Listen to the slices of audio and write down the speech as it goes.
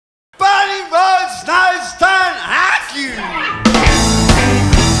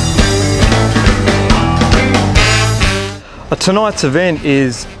Tonight's event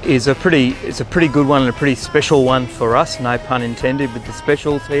is a pretty good one and a pretty special one for us, no pun intended with the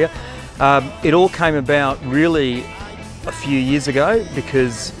specials here. It all came about really a few years ago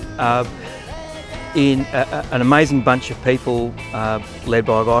because an amazing bunch of people led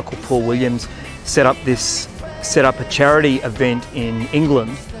by a guy called Paul Williams set up a charity event in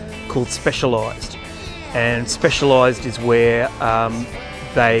England called Specialised. And Specialised is where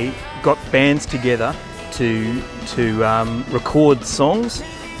they got bands together to record songs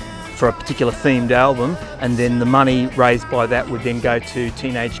for a particular themed album, and then the money raised by that would then go to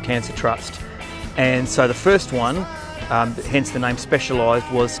Teenage Cancer Trust. And so the first one, hence the name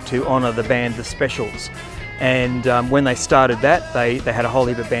Specialised, was to honour the band The Specials. And when they started that, they had a whole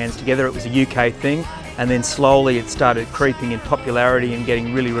heap of bands together. It was a UK thing, and then slowly it started creeping in popularity and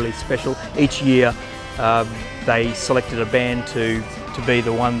getting really, really special. Each year they selected a band to be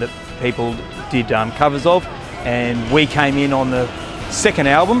the one that people did covers of, and we came in on the second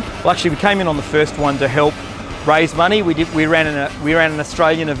album. Well, actually we came in on the first one to help raise money. We ran an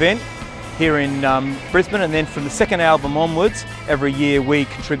Australian event here in Brisbane, and then from the second album onwards, every year we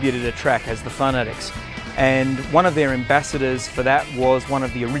contributed a track as the Funaddicts. And one of their ambassadors for that was one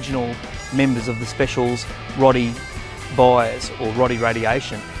of the original members of the Specials, Roddy or Rowdy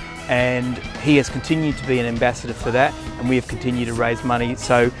Radiation. And he has continued to be an ambassador for that, and we have continued to raise money.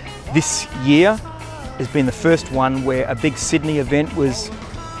 So this year has been the first one where a big Sydney event was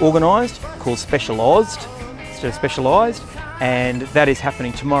organised called Specialised instead of Specialised, and that is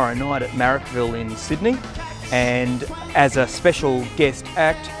happening tomorrow night at Marrickville in Sydney. And as a special guest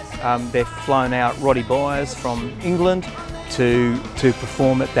act, they've flown out Roddy Byers from England to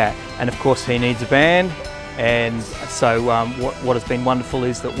perform at that. And of course he needs a band, and so what has been wonderful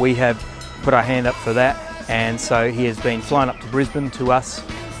is that we have put our hand up for that, and so he has been flown up to Brisbane to us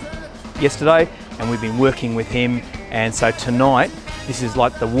yesterday, and we've been working with him. And so tonight, this is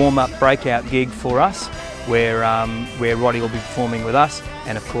like the warm-up breakout gig for us, where Roddy will be performing with us,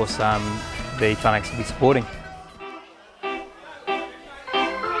 and of course the Funaddicts will be supporting.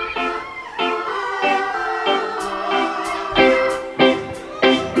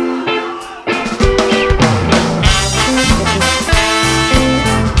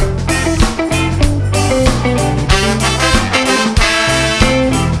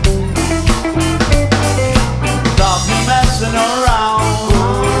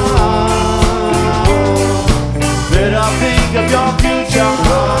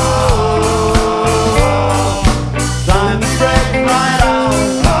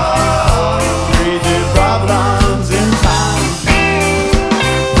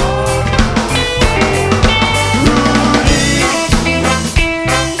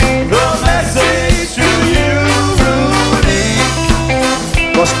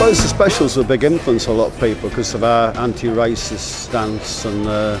 I suppose the Specials were a big influence on a lot of people because of our anti-racist stance,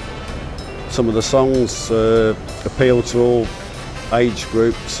 and some of the songs appeal to all age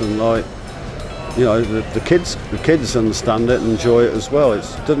groups, and like, you know, the kids understand it and enjoy it as well. It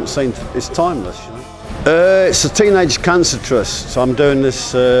doesn't seem it's timeless, you know. It's a Teenage Cancer Trust, so I'm doing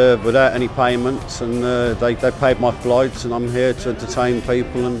this without any payments, and they paid my flights, and I'm here to entertain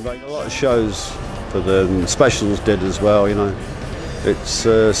people, and a lot of shows for the Specials did as well, you know. It's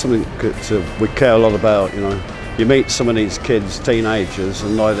something that we care a lot about, you know. You meet some of these kids, teenagers,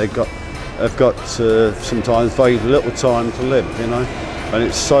 and like they've got sometimes very little time to live, you know. And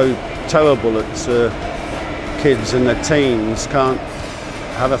it's so terrible that kids in their teens can't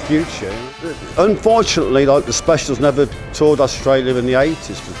have a future. Unfortunately, like the Specials never toured Australia in the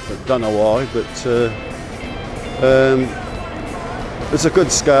 80s. I don't know why, but there's a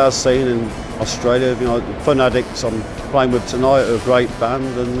good ska scene in Australia. You know, the Funaddicts I'm playing with tonight are a great band,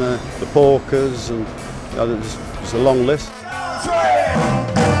 and the Porkers, and you know, there's a long list.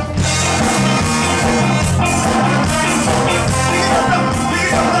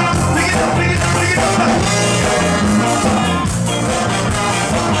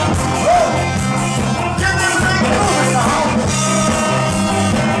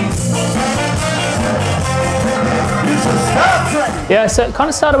 Yeah, so it kind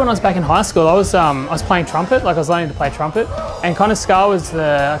of started when I was back in high school. I was playing trumpet, like I was learning to play trumpet, and kind of ska was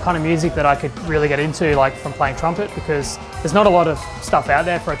the kind of music that I could really get into, like from playing trumpet, because there's not a lot of stuff out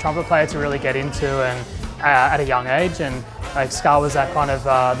there for a trumpet player to really get into, and at a young age, and like ska was that kind of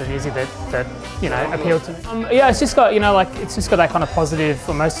the music that you know appealed to me. Yeah, it's just got, you know, like it's just got that kind of positive,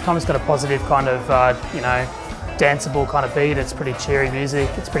 or most of the time it's got a positive kind of you know, danceable kind of beat. It's pretty cheery music.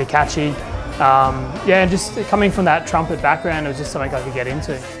 It's pretty catchy. Yeah, and just coming from that trumpet background, it was just something I could get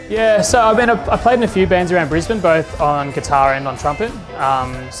into. Yeah, so I played in a few bands around Brisbane, both on guitar and on trumpet.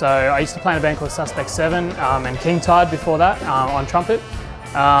 So I used to play in a band called Suspect 7 and King Tide before that on trumpet.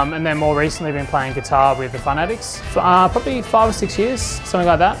 And then more recently been playing guitar with the Funaddicts for probably 5 or 6 years, something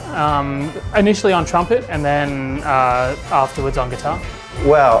like that. Initially on trumpet and then afterwards on guitar.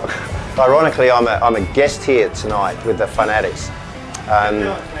 Well, ironically I'm a guest here tonight with the Funaddicts.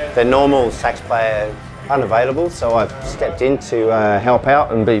 The normal sax player unavailable, so I've stepped in to help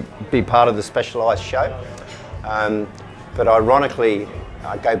out and be part of the specialised show. But ironically,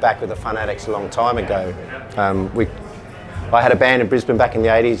 I go back with the Funaddicts a long time ago. I had a band in Brisbane back in the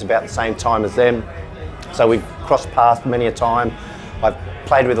 80s about the same time as them, so we've crossed paths many a time. I've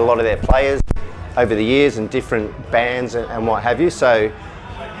played with a lot of their players over the years in different bands and what have you, so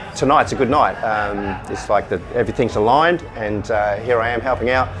tonight's a good night. It's like everything's aligned, and here I am helping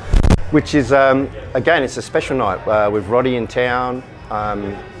out, which is, again, it's a special night with Roddy in town,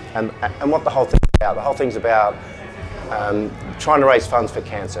 and what the whole thing's about. The whole thing's about trying to raise funds for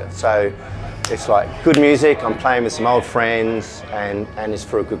cancer. So it's like good music, I'm playing with some old friends, and it's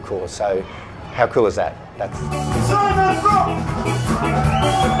for a good cause. So how cool is that?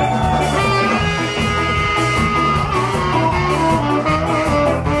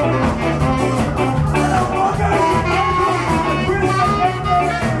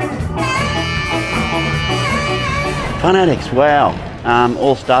 Funaddicts, wow.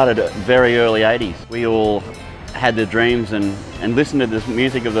 All started at very early 80s. We all had the dreams and listened to the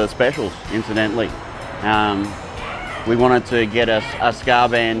music of the Specials, incidentally. We wanted to get a ska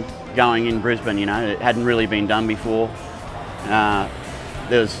band going in Brisbane, you know. It hadn't really been done before.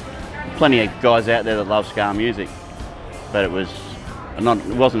 There's plenty of guys out there that love ska music, but it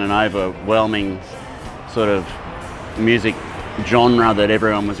wasn't an overwhelming sort of music genre that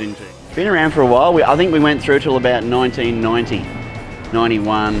everyone was into. Been around for a while. I think we went through till about 1990,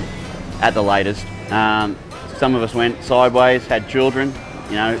 91 at the latest. Some of us went sideways, had children,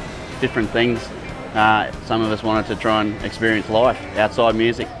 you know, different things. Some of us wanted to try and experience life outside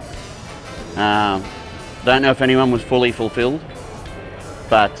music. Don't know if anyone was fully fulfilled,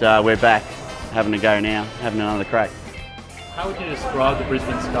 but we're back having a go now, having another crack. How would you describe the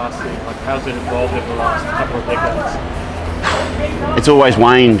Brisbane Ska scene? Like, how's it evolved over the last couple of decades? It's always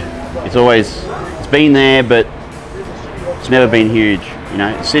waned. It's been there, but it's never been huge. You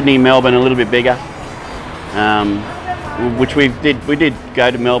know, Sydney, Melbourne, a little bit bigger. Which we did go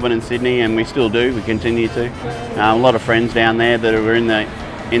to Melbourne and Sydney, and we still do. We continue to. A lot of friends down there that were in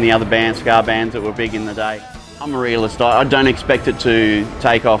the other bands, ska bands that were big in the day. I'm a realist. I don't expect it to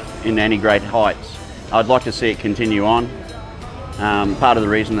take off in any great heights. I'd like to see it continue on. Part of the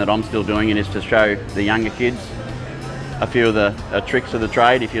reason that I'm still doing it is to show the younger kids a few of the tricks of the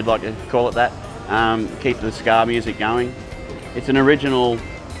trade, if you'd like to call it that. Keep the ska music going. It's an original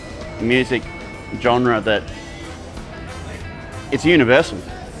music genre that it's universal.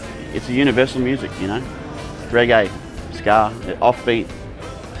 It's a universal music, you know. Reggae, ska, offbeat.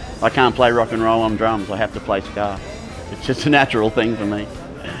 I can't play rock and roll on drums. I have to play ska. It's just a natural thing for me.